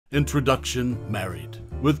Introduction: Married.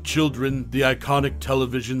 With Children, the iconic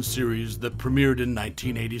television series that premiered in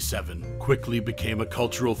 1987 quickly became a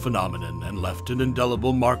cultural phenomenon and left an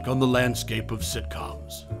indelible mark on the landscape of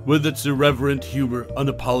sitcoms. With its irreverent humor,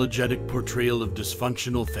 unapologetic portrayal of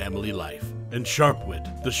dysfunctional family life, and sharp wit,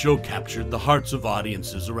 the show captured the hearts of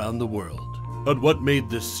audiences around the world. But what made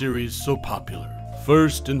this series so popular?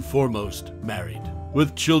 First and foremost, Married.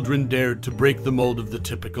 With Children dared to break the mold of the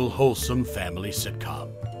typical wholesome family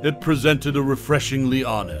sitcom. It presented a refreshingly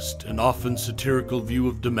honest and often satirical view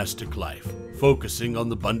of domestic life, focusing on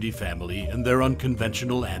the Bundy family and their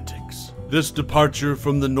unconventional antics. This departure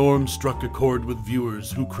from the norm struck a chord with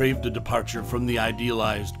viewers who craved a departure from the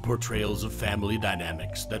idealized portrayals of family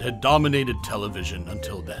dynamics that had dominated television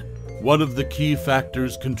until then. One of the key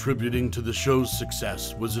factors contributing to the show's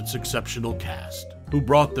success was its exceptional cast, who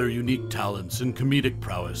brought their unique talents and comedic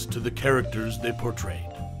prowess to the characters they portrayed.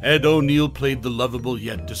 Ed O'Neill played the lovable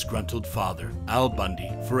yet disgruntled father, Al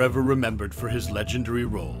Bundy, forever remembered for his legendary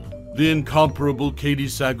role. The incomparable Katey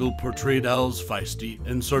Sagal portrayed Al's feisty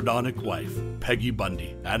and sardonic wife, Peggy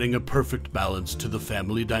Bundy, adding a perfect balance to the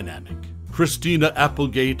family dynamic. Christina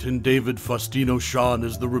Applegate and David Faustino shone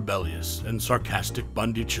as the rebellious and sarcastic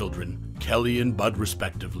Bundy children, Kelly and Bud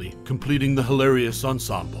respectively, completing the hilarious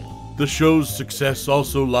ensemble. The show's success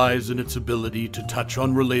also lies in its ability to touch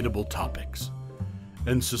on relatable topics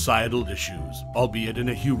and societal issues, albeit in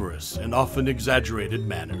a humorous and often exaggerated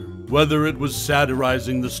manner. Whether it was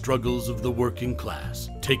satirizing the struggles of the working class,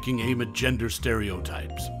 taking aim at gender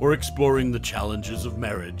stereotypes, or exploring the challenges of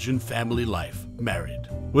marriage and family life, Married.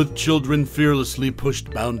 With Children fearlessly pushed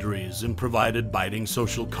boundaries and provided biting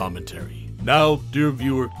social commentary. Now, dear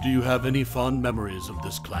viewer, do you have any fond memories of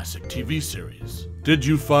this classic TV series? Did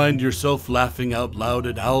you find yourself laughing out loud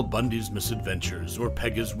at Al Bundy's misadventures or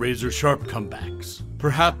Peggy's razor-sharp comebacks?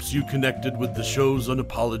 Perhaps you connected with the show's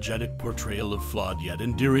unapologetic portrayal of flawed yet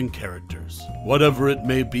endearing characters. Whatever it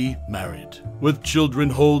may be, Married with Children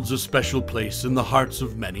holds a special place in the hearts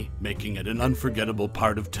of many, making it an unforgettable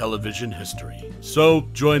part of television history. So,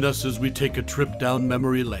 join us as we take a trip down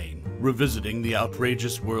memory lane, revisiting the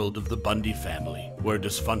outrageous world of the Bundy family, where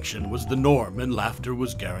dysfunction was the norm and laughter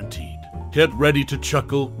was guaranteed. Get ready to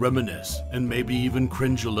chuckle, reminisce, and maybe even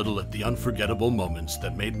cringe a little at the unforgettable moments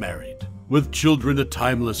that made Married with Children a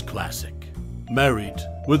timeless classic. Married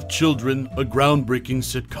with Children, a groundbreaking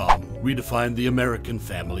sitcom, redefined the American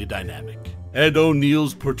family dynamic. Ed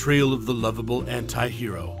O'Neill's portrayal of the lovable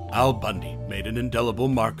anti-hero, Al Bundy, made an indelible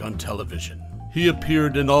mark on television. He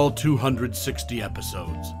appeared in all 260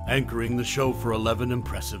 episodes, anchoring the show for 11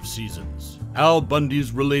 impressive seasons. Al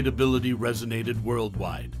Bundy's relatability resonated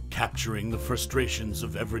worldwide, capturing the frustrations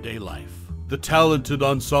of everyday life. The talented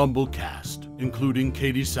ensemble cast, including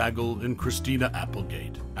Katey Sagal and Christina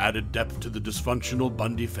Applegate, added depth to the dysfunctional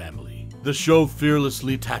Bundy family. The show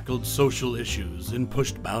fearlessly tackled social issues and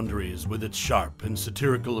pushed boundaries with its sharp and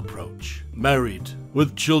satirical approach. Married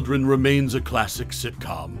with Children remains a classic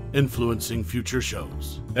sitcom, influencing future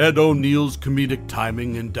shows. Ed O'Neill's comedic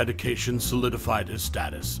timing and dedication solidified his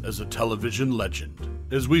status as a television legend.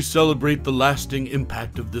 As we celebrate the lasting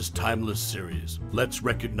impact of this timeless series, let's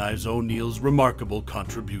recognize O'Neill's remarkable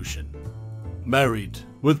contribution. Married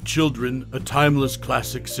with Children, a timeless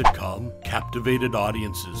classic sitcom, captivated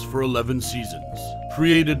audiences for 11 seasons.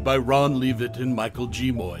 Created by Ron Leavitt and Michael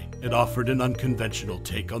G. Moy, it offered an unconventional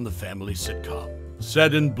take on the family sitcom.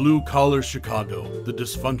 Set in blue-collar Chicago, the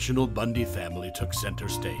dysfunctional Bundy family took center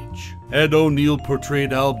stage. Ed O'Neill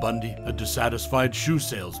portrayed Al Bundy, a dissatisfied shoe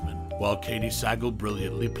salesman, while Katey Sagal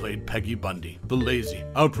brilliantly played Peggy Bundy, the lazy,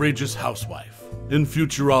 outrageous housewife. In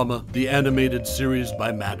Futurama, the animated series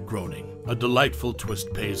by Matt Groening, a delightful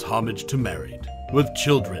twist pays homage to Married with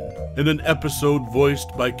Children. In an episode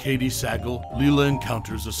voiced by Katey Sagal, Leela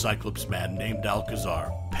encounters a Cyclops man named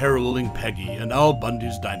Alcazar, paralleling Peggy and Al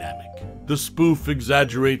Bundy's dynamic. The spoof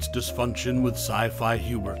exaggerates dysfunction with sci-fi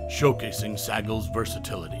humor, showcasing Sagal's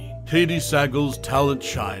versatility. Katey Sagal's talent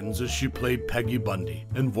shines as she played Peggy Bundy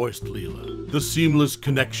and voiced Leela. The seamless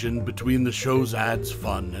connection between the shows adds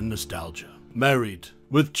fun and nostalgia. Married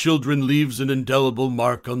with Children leaves an indelible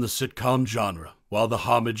mark on the sitcom genre, while the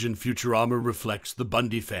homage in Futurama reflects the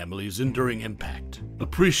Bundy family's enduring impact.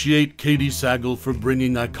 Appreciate Katey Sagal for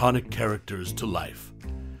bringing iconic characters to life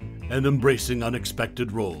and embracing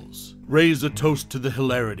unexpected roles. Raise a toast to the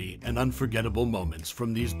hilarity and unforgettable moments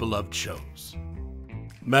from these beloved shows.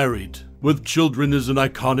 Married with Children is an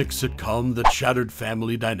iconic sitcom that shattered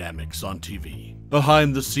family dynamics on TV.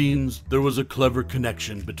 Behind the scenes, there was a clever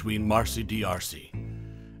connection between Marcy D'Arcy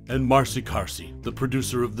and Marcy Carsey, the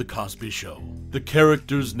producer of The Cosby Show. The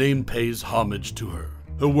character's name pays homage to her,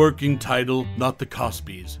 The working title, Not the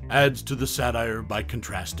Cosbys, adds to the satire by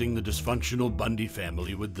contrasting the dysfunctional Bundy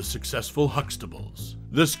family with the successful Huxtables.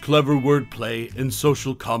 This clever wordplay and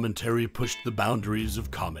social commentary pushed the boundaries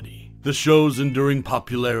of comedy. The show's enduring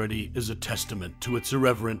popularity is a testament to its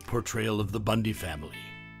irreverent portrayal of the Bundy family.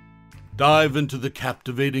 Dive into the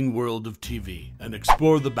captivating world of TV and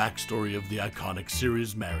explore the backstory of the iconic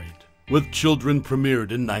series Married. With Children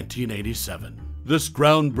premiered in 1987. This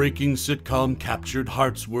groundbreaking sitcom captured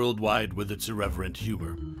hearts worldwide with its irreverent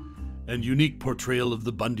humor and unique portrayal of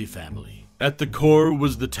the Bundy family. At the core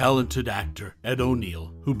was the talented actor Edd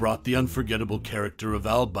O'Neill, who brought the unforgettable character of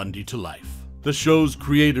Al Bundy to life. The show's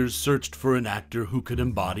creators searched for an actor who could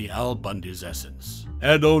embody Al Bundy's essence.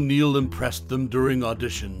 Edd O'Neill impressed them during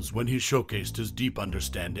auditions when he showcased his deep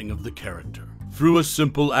understanding of the character. Through a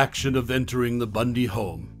simple action of entering the Bundy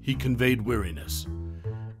home, he conveyed weariness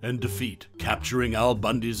and defeat, capturing Al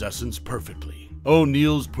Bundy's essence perfectly.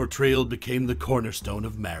 O'Neill's portrayal became the cornerstone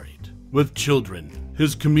of Married. With Children,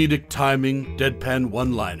 his comedic timing, deadpan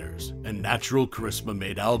one-liners, and natural charisma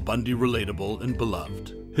made Al Bundy relatable and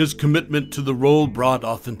beloved. His commitment to the role brought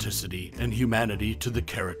authenticity and humanity to the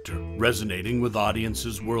character, resonating with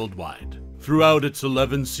audiences worldwide. Throughout its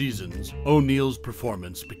 11 seasons, O'Neill's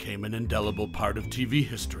performance became an indelible part of TV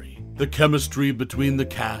history. The chemistry between the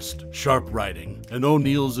cast, sharp writing, and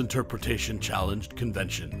O'Neill's interpretation challenged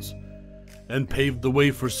conventions and paved the way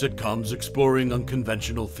for sitcoms exploring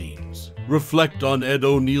unconventional themes. Reflect on Edd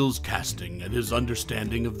O'Neill's casting and his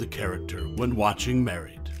understanding of the character when watching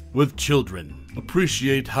Married. With Children,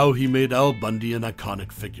 appreciate how he made Al Bundy an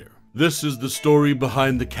iconic figure. This is the story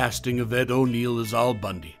behind the casting of Edd O'Neill as Al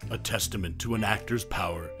Bundy, a testament to an actor's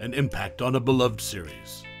power and impact on a beloved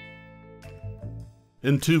series.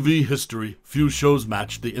 In TV history, few shows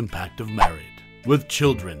match the impact of Married. With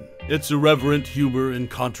Children, its irreverent humor and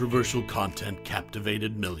controversial content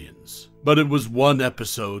captivated millions. But it was one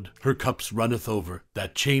episode, Her Cups Runneth Over,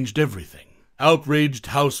 that changed everything. Outraged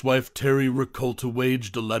housewife Terry Ricolta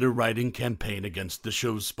waged a letter-writing campaign against the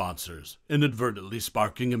show's sponsors, inadvertently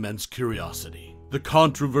sparking immense curiosity. The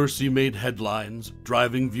controversy made headlines,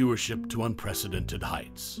 driving viewership to unprecedented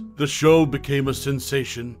heights. The show became a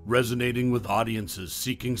sensation, resonating with audiences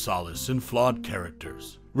seeking solace in flawed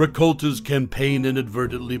characters. Ricolta's campaign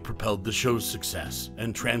inadvertently propelled the show's success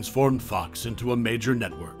and transformed Fox into a major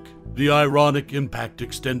network. The ironic impact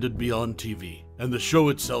extended beyond TV, and the show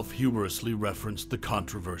itself humorously referenced the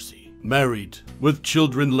controversy. Married, with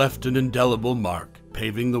Children left an indelible mark,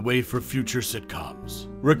 paving the way for future sitcoms.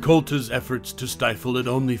 Ricolta's efforts to stifle it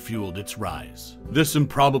only fueled its rise. This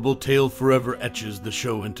improbable tale forever etches the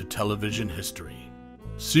show into television history.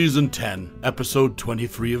 Season 10, Episode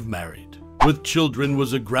 23 of Married. With Children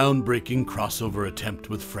was a groundbreaking crossover attempt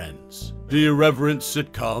with Friends. The irreverent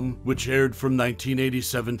sitcom, which aired from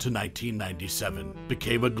 1987 to 1997,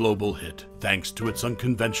 became a global hit thanks to its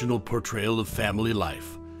unconventional portrayal of family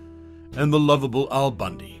life and the lovable Al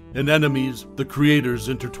Bundy. In Enemies, the creators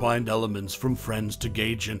intertwined elements from Friends to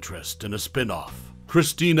gauge interest in a spin-off.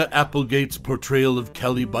 Christina Applegate's portrayal of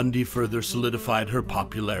Kelly Bundy further solidified her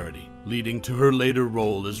popularity, leading to her later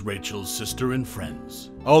role as Rachel's sister in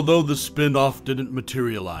Friends. Although the spin-off didn't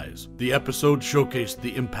materialize, the episode showcased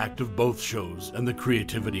the impact of both shows and the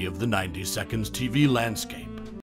creativity of the 90 Seconds TV landscape.